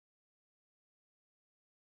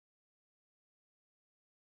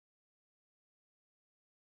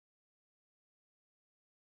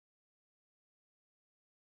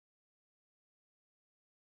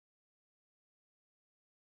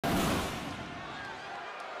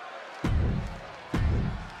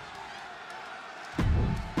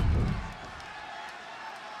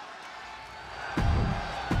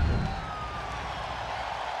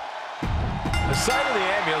sight of the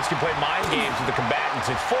ambulance can play mind games with the combatants.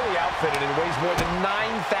 It's fully outfitted and weighs more than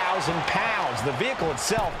 9,000 pounds. The vehicle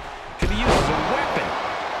itself can be used as a weapon.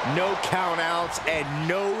 No countouts and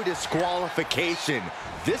no disqualification.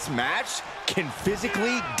 This match can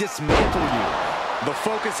physically dismantle you. The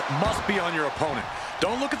focus must be on your opponent.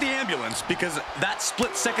 Don't look at the ambulance, because that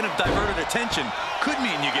split second of diverted attention could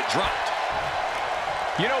mean you get dropped.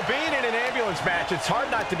 You know, being in an ambulance match, it's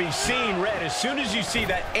hard not to be seeing red as soon as you see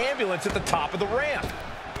that ambulance at the top of the ramp.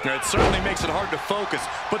 It certainly makes it hard to focus,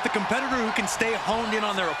 but the competitor who can stay honed in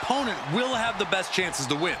on their opponent will have the best chances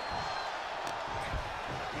to win.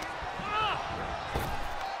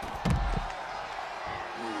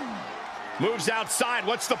 Moves outside.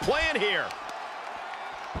 What's the plan here?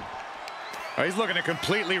 Oh, he's looking to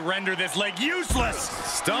completely render this leg useless.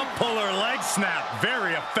 Stump puller leg snap.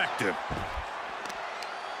 Very effective.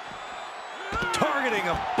 Targeting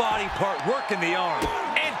a body part, working the arm.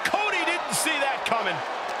 And Cody didn't see that coming.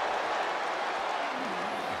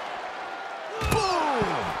 Boom!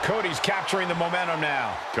 Cody's capturing the momentum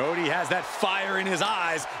now. Cody has that fire in his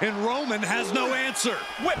eyes, and Roman has no answer.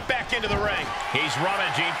 Whip back into the ring. He's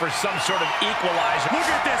rummaging for some sort of equalizer. Look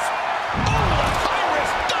at this. Oh, the high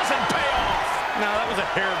risk doesn't pay off. Now, that was a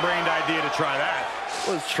harebrained idea to try that.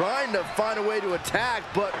 Was trying to find a way to attack,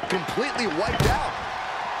 but completely wiped out.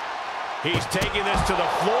 He's taking this to the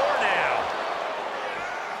floor now.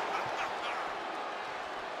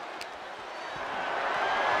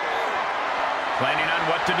 Planning on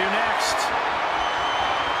what to do next.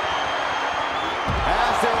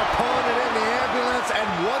 Has their opponent in the ambulance and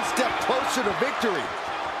one step closer to victory.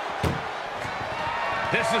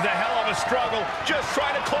 This is a hell of a struggle. Just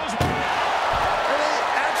trying to close. And they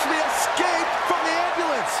actually escaped from the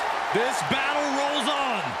ambulance. This battle rolls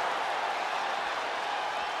on.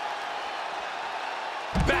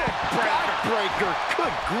 Backbreaker.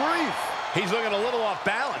 Good grief. He's looking a little off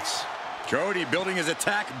balance. Cody building his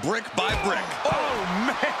attack brick by brick. Oh,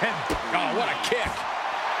 man. Oh, what a kick.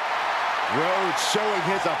 Rhodes showing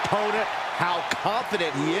his opponent how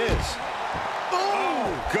confident he is.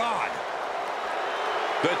 Oh, God.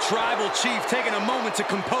 The tribal chief taking a moment to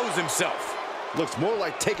compose himself. Looks more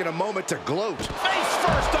like taking a moment to gloat. Face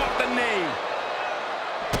first off the knee.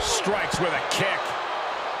 Strikes with a kick.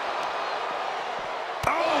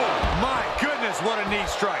 Oh, my goodness, what a knee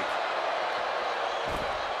strike.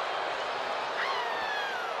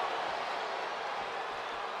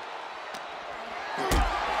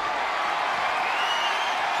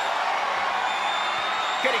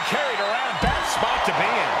 Getting carried around, bad spot to be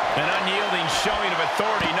in. An unyielding showing of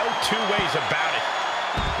authority, no two ways about it.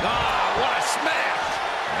 Ah, what a smash!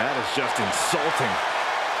 That is just insulting.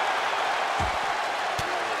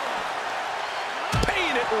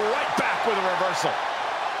 Paying it right back with a reversal.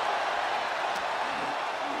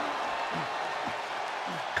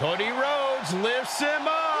 Cody Rhodes lifts him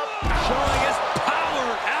up. Showing his power,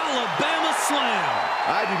 Alabama slam.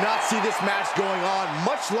 I do not see this match going on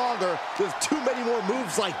much longer with too many more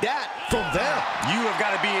moves like that from them. You have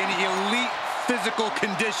got to be in elite physical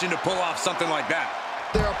condition to pull off something like that.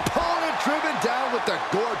 Their opponent driven down with the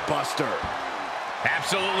gourd buster.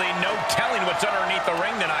 Absolutely no telling what's underneath the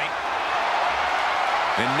ring tonight.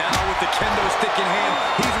 And now with the kendo stick in hand,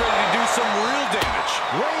 he's ready to do some real damage.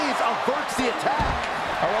 Reigns averts the attack.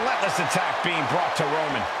 A relentless attack being brought to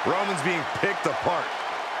Roman. Roman's being picked apart.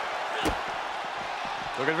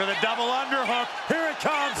 Looking for the double underhook. Here it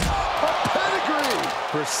comes. A pedigree.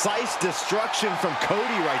 Precise destruction from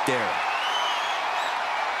Cody right there.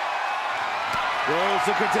 Rhodes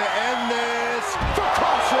looking to end this for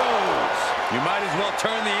Crossroads. You might as well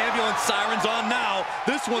turn the ambulance sirens on now.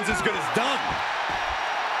 This one's as good as done.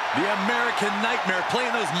 The American Nightmare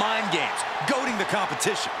playing those mind games, goading the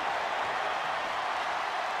competition.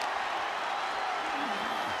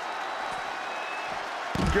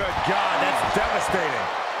 Good God, that's devastating.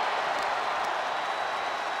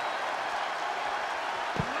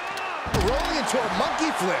 Rolling into a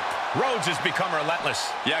monkey flip. Rhodes has become relentless.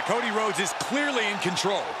 Yeah, Cody Rhodes is clearly in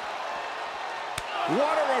control.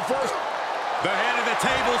 What a reverse. The head of the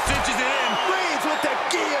table cinches it in. Reigns with the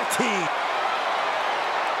guillotine.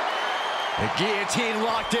 The guillotine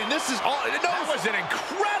locked in. This is all. No, that was an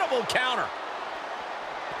incredible counter.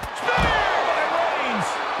 Spear by Reigns.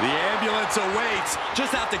 The ambulance awaits.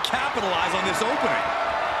 Just have to capitalize on this opening.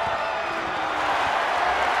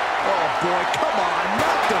 Oh, boy, come on.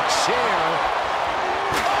 Not the chair.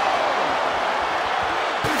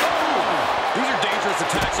 These are dangerous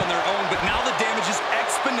attacks on their own, but now the damage is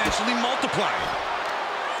exponentially multiplying.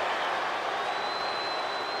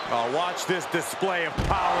 Oh, watch this display of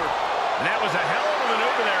power. And that was a hell of a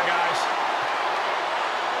maneuver there, guys.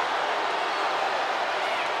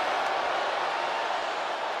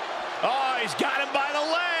 Oh, he's got him by the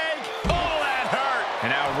leg. Oh, that hurt. And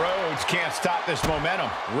now Rhodes can't stop this momentum.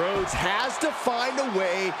 Rhodes has to find a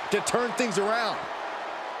way to turn things around.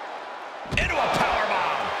 Into a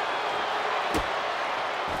powerbomb.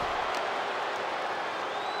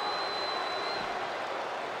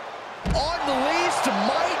 Unleashed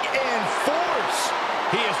might and force.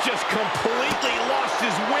 He has just completely lost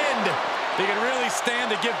his wind. He can really stand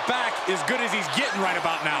to get back as good as he's getting right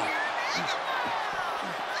about now.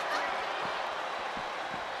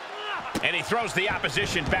 And he throws the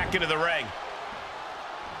opposition back into the ring.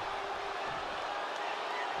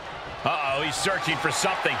 Uh-oh, he's searching for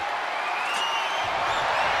something.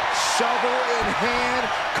 Shovel in hand,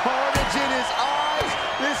 carnage in his eyes.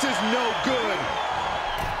 This is no good.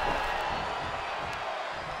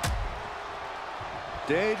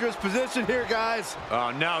 Dangerous position here, guys.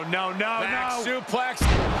 Oh, no, no, no, Back no. suplex.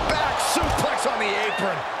 Back suplex on the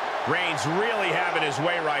apron. Reigns really having his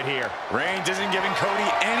way right here. Reigns isn't giving Cody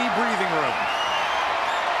any breathing room.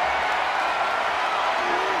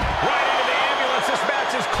 Right into the ambulance. This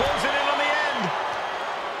match is closing in on the end.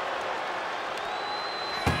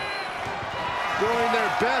 Doing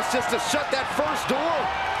their best just to shut that first door.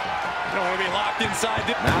 You don't want to be locked inside.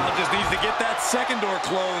 Now just needs to get that second door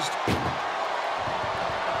closed.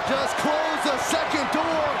 Just close the second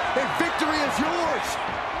door, and victory is yours.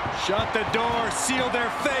 Shut the door, seal their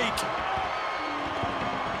fate.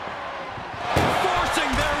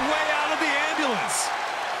 Forcing their way out of the ambulance.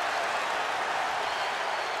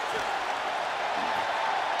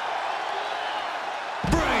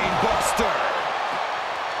 Brain buster.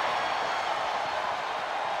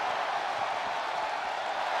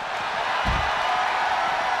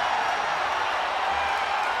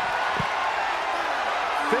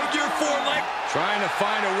 Figure four leg. Trying to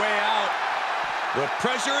find a way out. The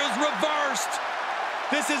pressure is reversed.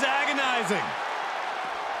 This is agonizing.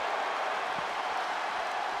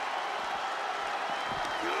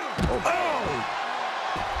 Oh!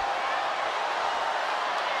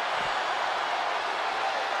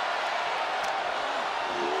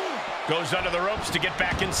 Goes under the ropes to get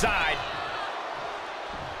back inside.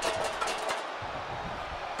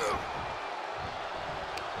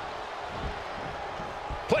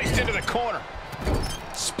 Placed into the corner.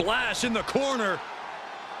 Splash in the corner.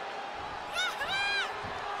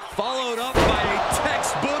 Followed up by a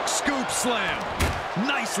textbook scoop slam.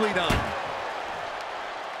 Nicely done.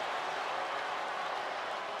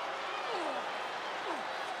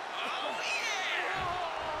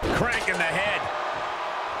 Crank in the head.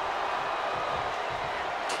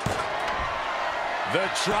 The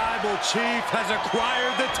tribal chief has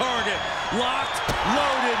acquired the target. Locked,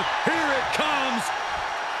 loaded, here it comes.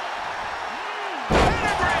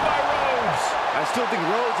 I still think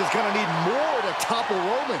Rhodes is going to need more to topple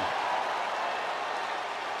Roman.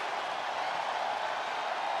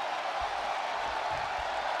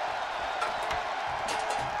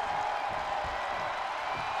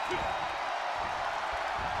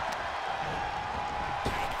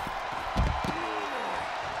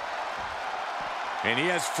 And he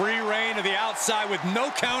has free reign to the outside with no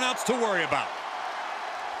countouts to worry about.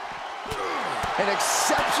 An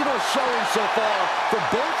exceptional showing so far for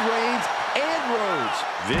both Reigns and Rhodes.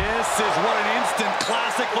 This is what an instant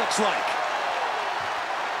classic looks like.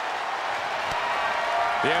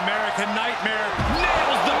 The American Nightmare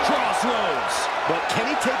nails the crossroads. But can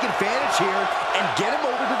he take advantage here and get him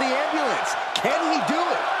over to the ambulance? Can he do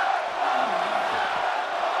it?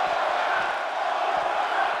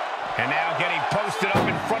 And now getting posted up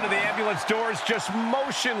in front of the ambulance doors, just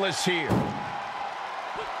motionless here.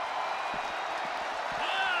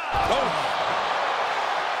 Oh.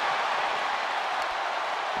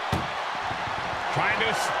 Trying to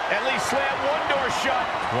at least slam one door shut.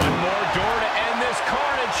 One more door to end this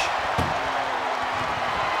carnage.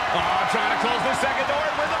 Oh, trying to close the second door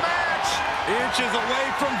and win the match. Inches away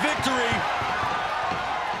from victory.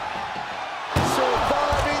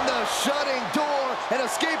 Surviving the shutting door and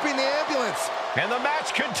escaping the ambulance. And the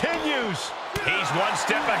match continues. He's one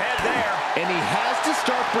step ahead there. And he has to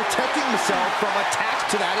start protecting himself from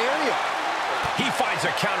attacks to that area. He finds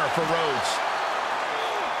a counter for Rhodes.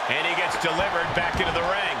 And he gets delivered back into the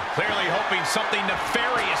ring. Clearly hoping something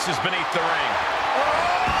nefarious is beneath the ring.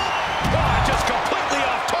 Oh, just completely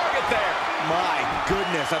off target there. My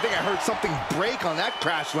goodness, I think I heard something break on that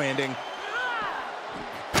crash landing.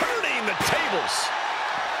 Turning the tables.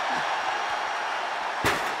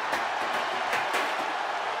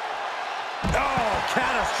 Oh,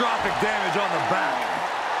 catastrophic damage on the back.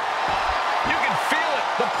 You can feel it.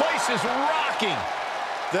 The place is rocking.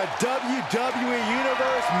 The WWE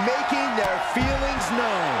Universe making their feelings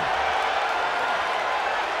known.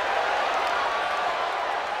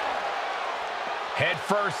 Head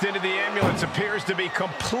first into the ambulance, appears to be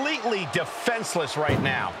completely defenseless right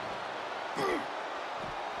now.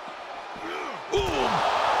 Ooh.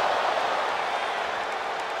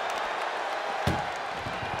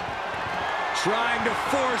 Trying to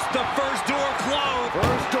force the first door closed.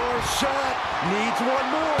 First door shut. Needs one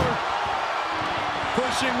more.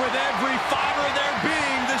 Pushing with every fiber of their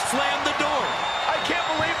being to slam the door. I can't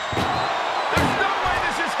believe there's no way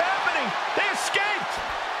this is happening. They escaped.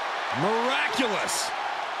 Miraculous.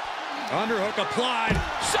 Underhook applied.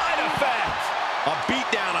 Side effect. A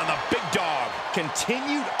beatdown on the big dog.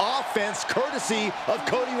 Continued offense courtesy of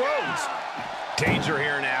Cody Rhodes. Danger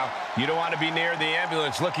here now. You don't want to be near the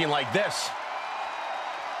ambulance looking like this.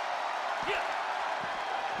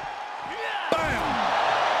 Bam!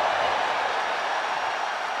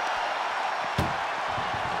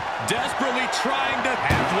 Desperately trying to...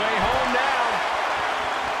 Halfway home now.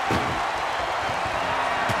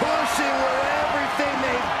 Pushing with everything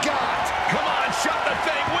they've got. Come on, shut the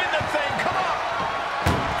thing, win the thing, come on.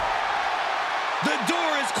 The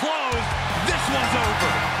door is closed. This one's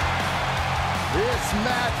over. This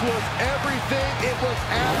match was everything it was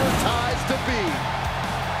advertised to be.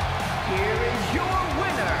 Here is your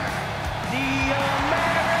winner, the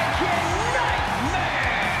American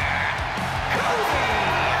Nightmare, Cody!